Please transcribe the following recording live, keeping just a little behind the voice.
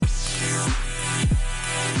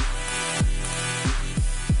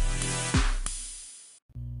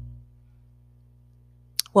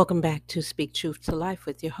Welcome back to Speak Truth to Life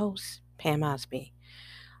with your host, Pam Osby.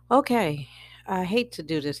 Okay, I hate to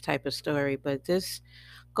do this type of story, but this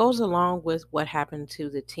goes along with what happened to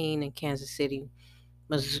the teen in Kansas City,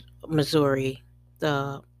 Missouri.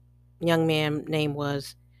 The young man name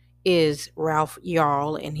is Ralph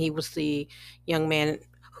Yarl, and he was the young man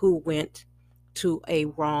who went to a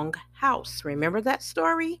wrong house. Remember that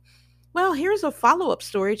story? Well, here's a follow up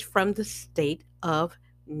story from the state of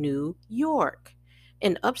New York.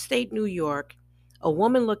 In upstate New York, a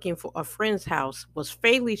woman looking for a friend's house was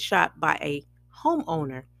fatally shot by a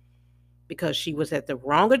homeowner because she was at the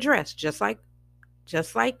wrong address, just like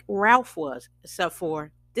Ralph was, except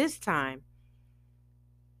for this time,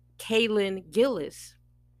 Kaylin Gillis,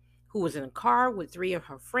 who was in a car with three of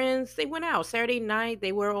her friends. They went out Saturday night.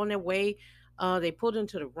 They were on their way. They pulled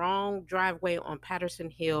into the wrong driveway on Patterson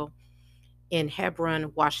Hill in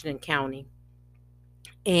Hebron, Washington County.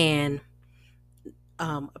 And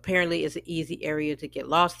apparently, it's an easy area to get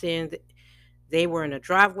lost in. They were in a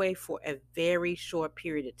driveway for a very short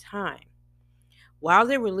period of time. While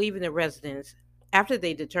they were leaving the residence, after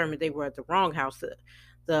they determined they were at the wrong house,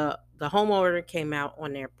 the homeowner came out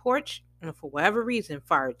on their porch and, for whatever reason,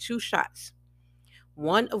 fired two shots,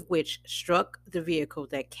 one of which struck the vehicle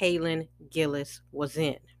that Kaylin Gillis was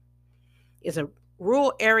in. It's a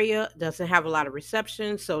rural area, doesn't have a lot of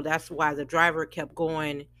reception, so that's why the driver kept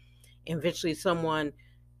going. Eventually, someone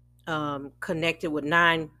connected with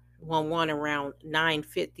 911 around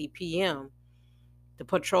 9:50 p.m. The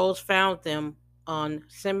patrols found them on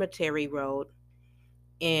Cemetery Road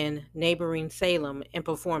in neighboring Salem and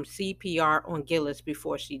performed CPR on Gillis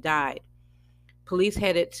before she died. Police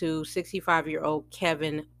headed to 65-year-old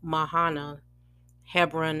Kevin Mahana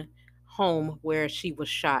Hebron home where she was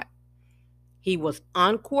shot. He was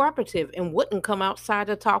uncooperative and wouldn't come outside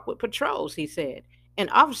to talk with patrols, he said. And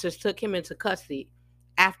officers took him into custody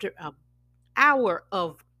after an hour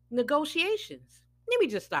of negotiations. Let me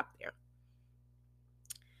just stop there.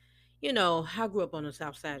 I grew up on the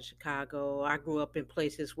south side of Chicago. I grew up in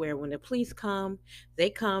places where when the police come, they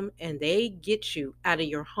come and they get you out of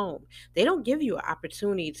your home. They don't give you an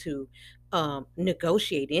opportunity to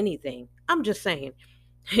negotiate anything. I'm just saying.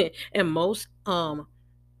 In most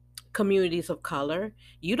communities of color,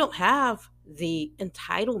 you don't have the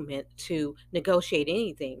entitlement to negotiate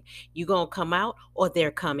anything. You gonna come out or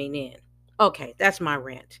they're coming in. Okay, that's my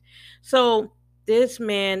rant. So this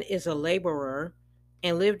man is a laborer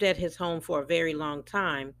and lived at his home for a very long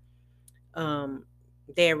time. Um,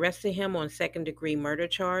 they arrested him on second-degree murder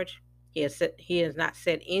charge. He has not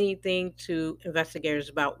said anything to investigators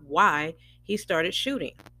about why he started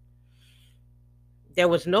shooting. There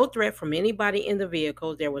was no threat from anybody in the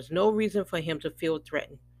vehicle. There was no reason for him to feel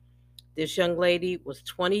threatened. This young lady was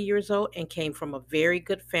 20 years old and came from a very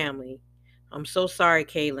good family. I'm so sorry,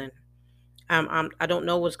 Kaylin. I don't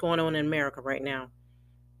know what's going on in America right now,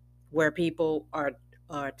 where people are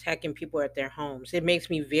attacking people at their homes. It makes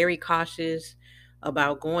me very cautious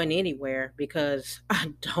about going anywhere because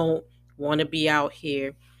I don't want to be out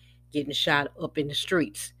here getting shot up in the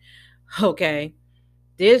streets. Okay.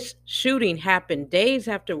 This shooting happened days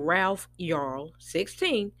after Ralph Yarl,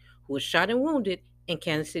 16, who was shot and wounded in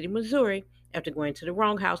Kansas City, Missouri, after going to the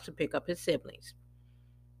wrong house to pick up his siblings.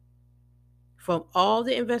 From all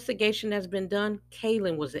the investigation that's been done,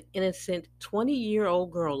 Kaylin was an innocent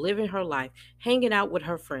 20-year-old girl living her life, hanging out with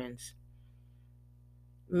her friends.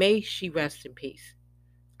 May she rest in peace.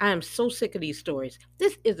 I am so sick of these stories.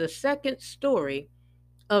 This is the second story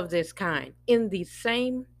of this kind in the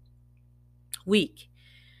same week.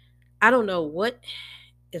 I don't know what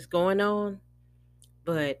is going on,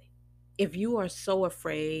 but if you are so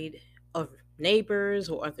afraid of neighbors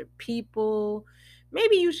or other people,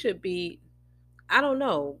 maybe you should be, I don't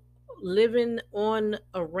know, living on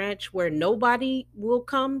a ranch where nobody will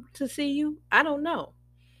come to see you. I don't know.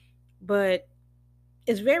 But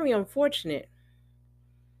it's very unfortunate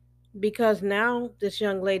because now this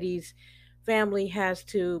young lady's family has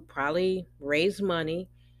to probably raise money.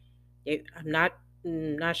 I'm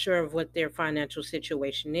not sure of what their financial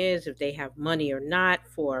situation is, if they have money or not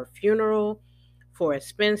for a funeral, for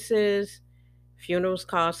expenses. Funerals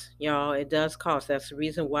cost, y'all. It does cost. That's the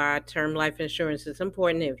reason why term life insurance is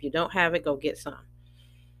important. If you don't have it, go get some.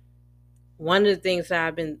 One of the things that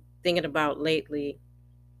I've been thinking about lately,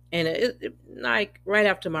 and like right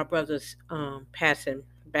after my brother's passing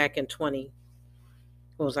back in 20, it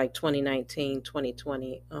was like 2019,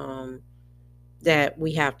 2020, that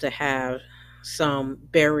we have to have some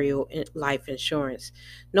burial life insurance.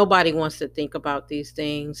 Nobody wants to think about these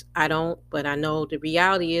things. I don't, but I know the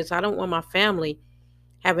reality is I don't want my family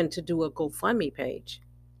having to do a GoFundMe page.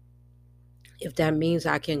 If that means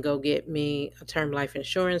I can go get me a term life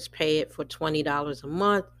insurance, pay it for $20 a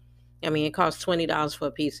month. I mean, it costs $20 for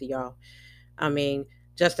a piece of y'all. I mean,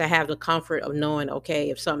 just to have the comfort of knowing,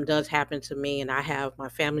 okay, if something does happen to me and I have my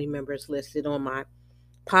family members listed on my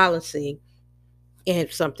policy, and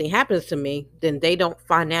if something happens to me, then they don't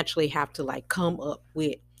financially have to like come up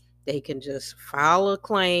with. They can just file a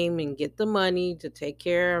claim and get the money to take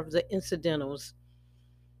care of the incidentals.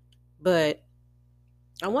 But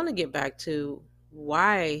I want to get back to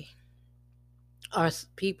why are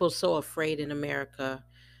people so afraid in America?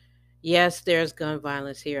 Yes, there's gun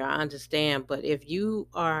violence here. I understand. But if you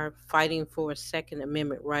are fighting for Second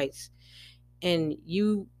Amendment rights and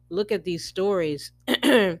you look at these stories,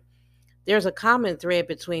 there's a common thread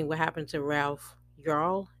between what happened to Ralph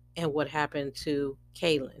Yarl and what happened to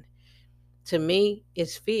Kaylin. To me,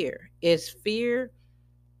 it's fear. It's fear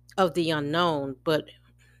of the unknown, but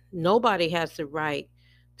nobody has the right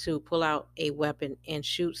to pull out a weapon and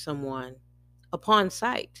shoot someone upon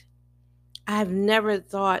sight. I've never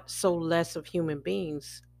thought so less of human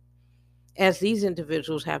beings as these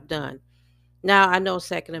individuals have done. Now, I know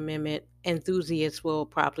Second Amendment enthusiasts will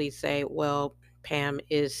probably say, well, Pam,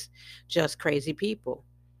 is just crazy people,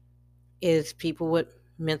 is people with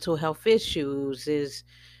mental health issues, is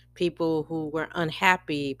people who were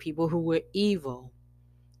unhappy, people who were evil.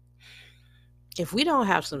 If we don't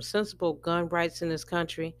have some sensible gun rights in this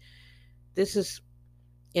country, this is,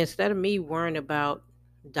 instead of me worrying about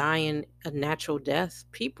dying a natural death,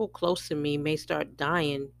 people close to me may start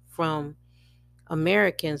dying from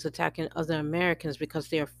Americans attacking other Americans because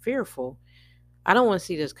they're fearful. I don't want to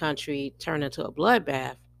see this country turn into a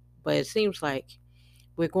bloodbath, but it seems like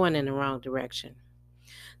we're going in the wrong direction.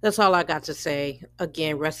 That's all I got to say.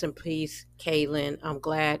 Again, rest in peace, Kaylin. I'm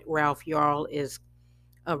glad Ralph Yarl is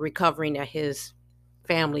recovering at his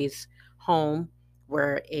family's home,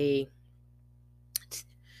 where a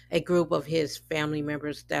group of his family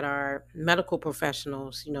members that are medical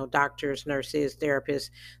professionals, doctors, nurses, therapists,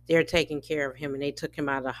 they're taking care of him and they took him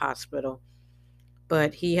out of the hospital.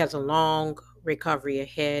 But he has a long recovery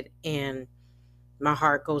ahead, and my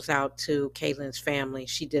heart goes out to Kaylin's family.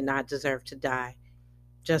 She did not deserve to die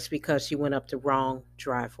just because she went up the wrong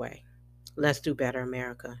driveway. Let's do better,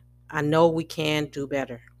 America. I know we can do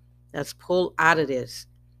better. Let's pull out of this,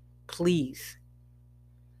 please.